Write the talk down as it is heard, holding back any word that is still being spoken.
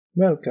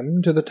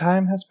Welcome to the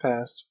Time Has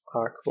Passed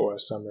Arc 4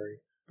 summary,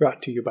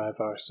 brought to you by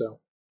Varso.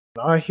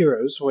 Our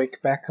heroes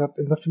wake back up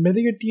in the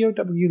familiar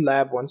DOW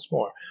lab once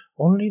more,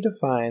 only to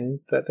find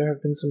that there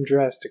have been some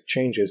drastic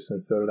changes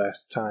since their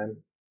last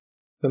time.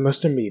 The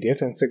most immediate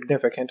and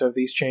significant of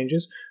these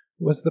changes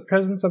was the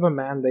presence of a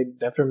man they'd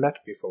never met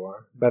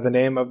before, by the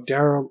name of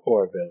Daryl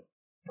Orville,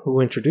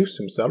 who introduced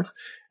himself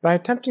by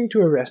attempting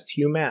to arrest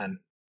Hugh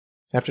Mann.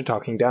 After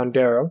talking down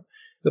Daryl,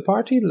 the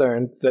party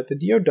learned that the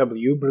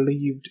DOW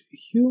believed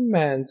Hugh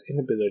Mann's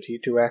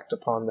inability to act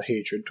upon the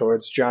hatred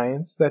towards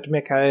giants that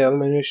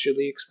Mikhail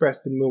initially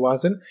expressed in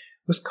Muwazin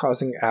was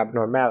causing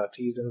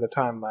abnormalities in the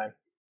timeline.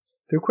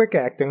 Through quick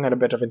acting and a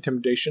bit of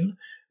intimidation,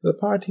 the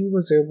party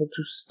was able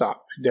to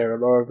stop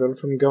Daryl Orville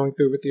from going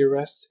through with the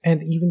arrest,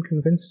 and even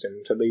convinced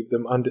him to leave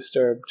them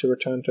undisturbed to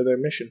return to their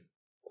mission.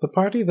 The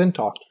party then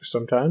talked for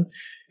some time,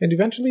 and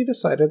eventually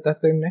decided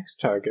that their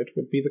next target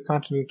would be the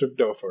continent of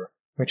Dofer,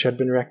 which had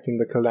been wrecked in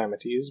the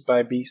calamities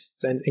by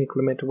beasts and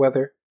inclement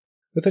weather.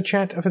 With a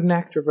chant of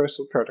enact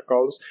reversal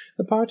protocols,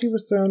 the party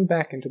was thrown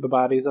back into the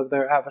bodies of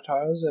their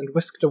avatars and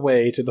whisked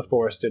away to the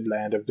forested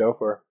land of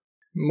Dofer.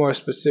 More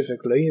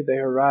specifically, they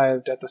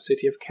arrived at the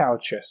city of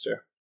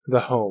Calchester,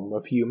 the home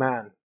of Hugh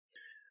Mann.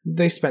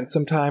 They spent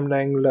some time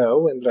laying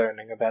low and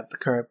learning about the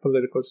current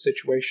political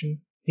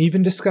situation,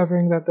 even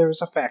discovering that there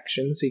was a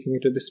faction seeking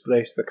to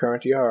displace the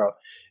current Jarl,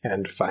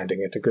 and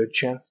finding it a good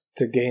chance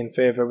to gain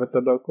favor with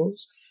the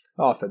locals,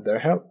 offered their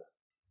help.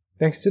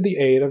 Thanks to the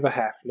aid of a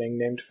halfling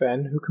named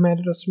Fen, who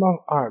commanded a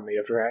small army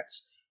of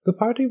rats, the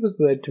party was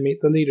led to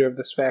meet the leader of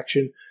this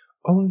faction,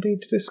 only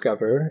to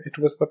discover it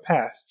was the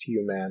past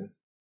Hugh Mann.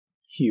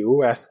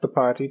 Hugh asked the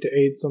party to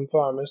aid some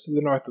farmers to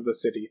the north of the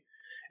city,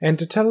 and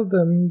to tell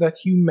them that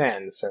Hugh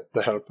Mann sent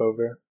the help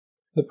over.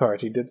 The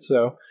party did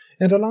so,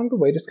 and along the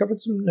way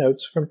discovered some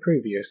notes from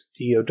previous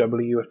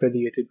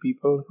DOW-affiliated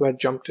people who had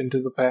jumped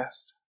into the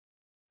past.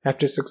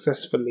 After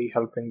successfully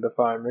helping the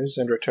farmers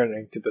and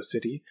returning to the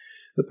city,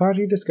 the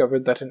party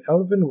discovered that an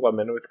elven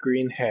woman with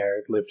green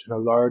hair lived in a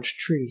large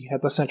tree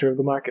at the center of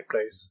the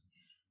marketplace.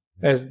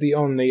 As the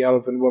only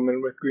elven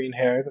woman with green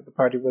hair that the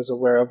party was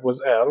aware of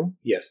was Elle,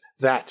 yes,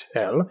 that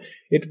Elle,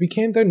 it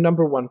became their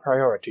number one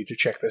priority to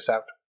check this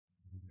out.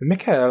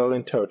 Mikhail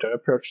and Tota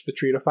approached the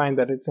tree to find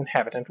that its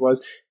inhabitant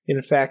was,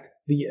 in fact,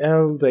 the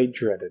Elle they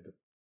dreaded.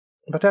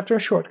 But after a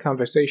short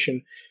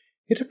conversation,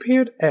 it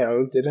appeared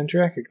Elle didn't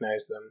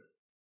recognize them.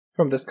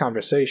 From this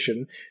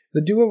conversation,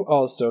 the duo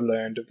also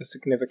learned of the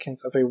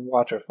significance of a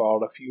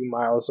waterfall a few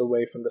miles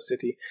away from the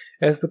city,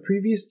 as the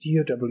previous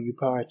DOW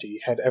party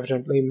had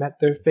evidently met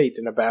their fate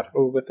in a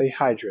battle with a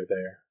Hydra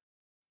there.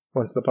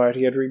 Once the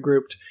party had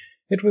regrouped,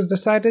 it was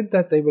decided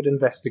that they would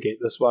investigate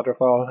this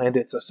waterfall and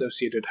its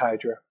associated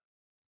Hydra.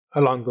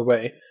 Along the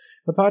way,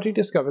 the party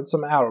discovered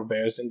some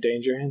owlbears in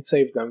danger and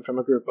saved them from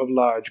a group of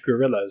large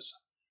gorillas.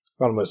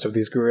 While most of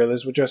these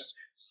gorillas were just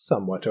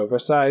somewhat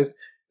oversized,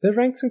 their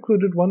ranks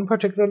included one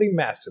particularly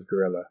massive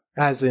gorilla,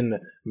 as in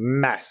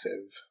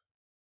massive.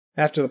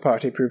 After the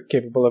party proved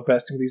capable of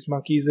besting these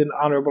monkeys in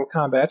honorable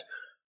combat,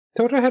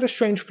 Tota had a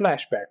strange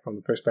flashback from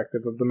the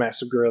perspective of the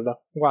massive gorilla,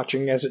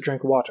 watching as it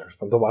drank water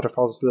from the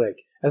waterfall's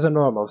lake as a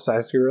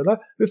normal-sized gorilla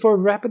before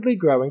rapidly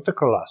growing to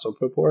colossal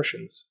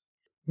proportions.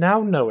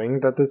 Now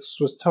knowing that this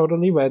was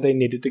totally where they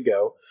needed to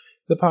go,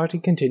 the party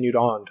continued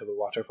on to the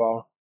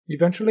waterfall,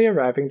 eventually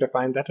arriving to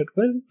find that it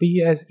wouldn't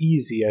be as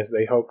easy as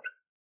they hoped.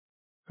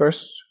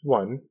 First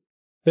one,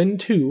 then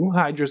two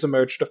Hydras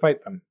emerged to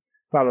fight them,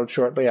 followed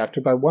shortly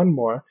after by one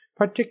more,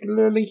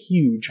 particularly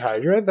huge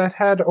Hydra that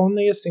had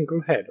only a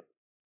single head.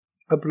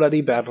 A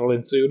bloody battle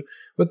ensued,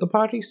 with the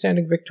party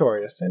standing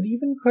victorious and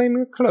even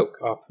claiming a cloak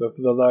off of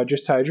the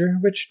largest Hydra,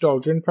 which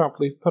Doldrin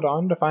promptly put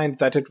on to find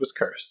that it was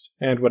cursed,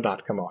 and would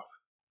not come off.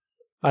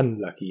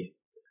 Unlucky.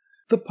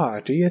 The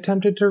party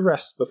attempted to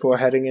rest before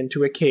heading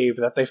into a cave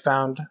that they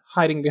found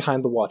hiding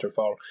behind the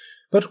waterfall,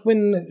 but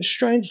when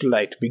strange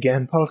light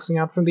began pulsing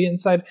out from the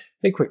inside,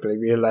 they quickly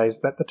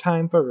realized that the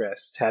time for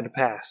rest had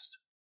passed.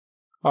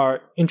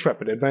 Our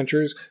intrepid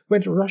adventurers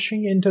went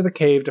rushing into the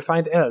cave to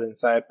find Elle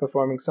inside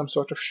performing some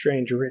sort of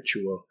strange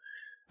ritual.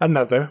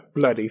 Another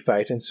bloody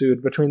fight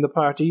ensued between the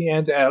party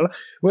and Elle,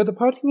 where the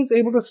party was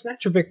able to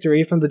snatch a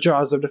victory from the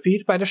jaws of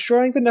defeat by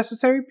destroying the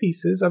necessary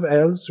pieces of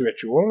Elle's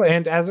ritual,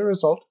 and as a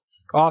result,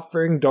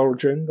 offering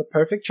Doldrin the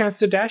perfect chance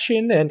to dash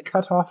in and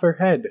cut off her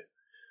head.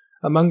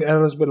 Among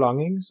Elle's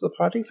belongings, the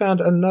party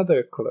found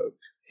another cloak,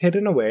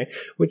 hidden away,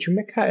 which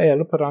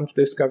Mikhail put on to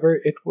discover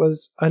it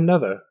was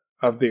another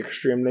of the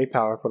extremely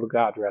powerful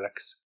god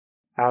relics,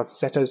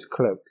 Alceta's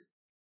cloak.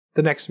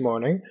 The next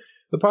morning,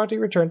 the party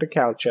returned to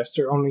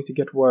Calchester only to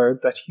get word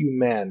that Hugh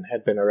Mann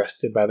had been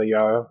arrested by the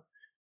Jarl.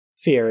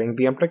 Fearing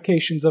the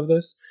implications of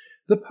this,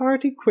 the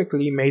party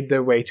quickly made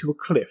their way to a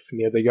cliff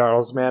near the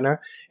Jarl's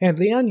manor, and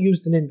Leon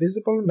used an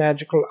invisible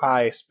magical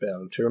eye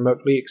spell to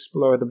remotely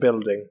explore the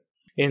building.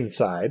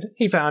 Inside,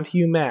 he found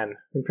Hugh Mann,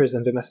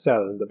 imprisoned in a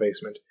cell in the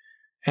basement,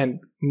 and,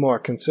 more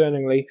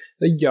concerningly,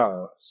 the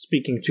Jarl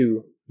speaking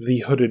to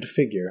the hooded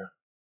figure.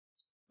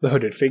 The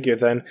hooded figure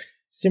then,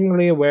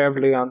 seemingly aware of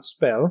Leon's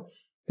spell,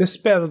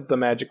 dispelled the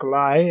magical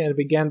eye, and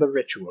began the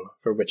ritual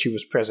for which he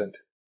was present.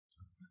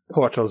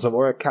 Portals of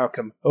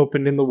orichalcum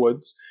opened in the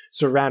woods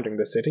surrounding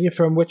the city,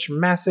 from which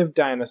massive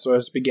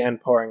dinosaurs began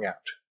pouring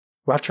out.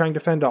 While trying to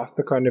fend off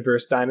the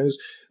carnivorous dinos,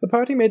 the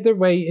party made their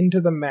way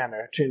into the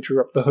manor to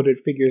interrupt the hooded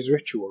figure's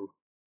ritual.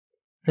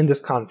 In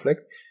this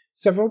conflict,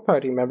 several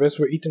party members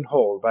were eaten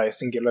whole by a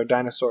singular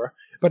dinosaur,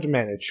 but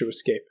managed to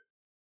escape.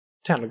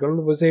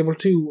 Tanagal was able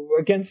to,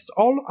 against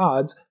all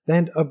odds,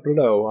 land a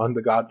blow on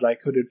the godlike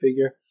hooded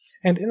figure,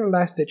 and in a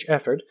last-ditch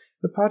effort,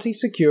 the party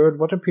secured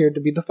what appeared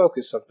to be the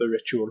focus of the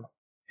ritual,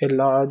 a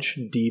large,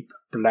 deep,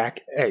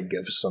 black egg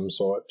of some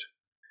sort.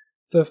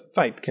 The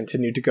fight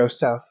continued to go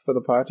south for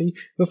the party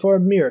before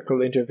a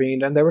miracle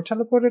intervened, and they were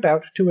teleported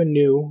out to a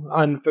new,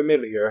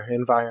 unfamiliar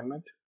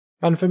environment.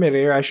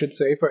 Unfamiliar, I should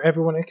say, for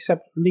everyone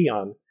except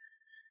Leon.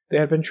 They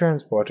had been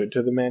transported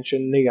to the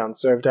mansion Leon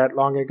served at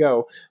long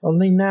ago,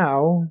 only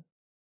now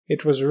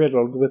it was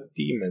riddled with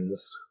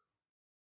demons.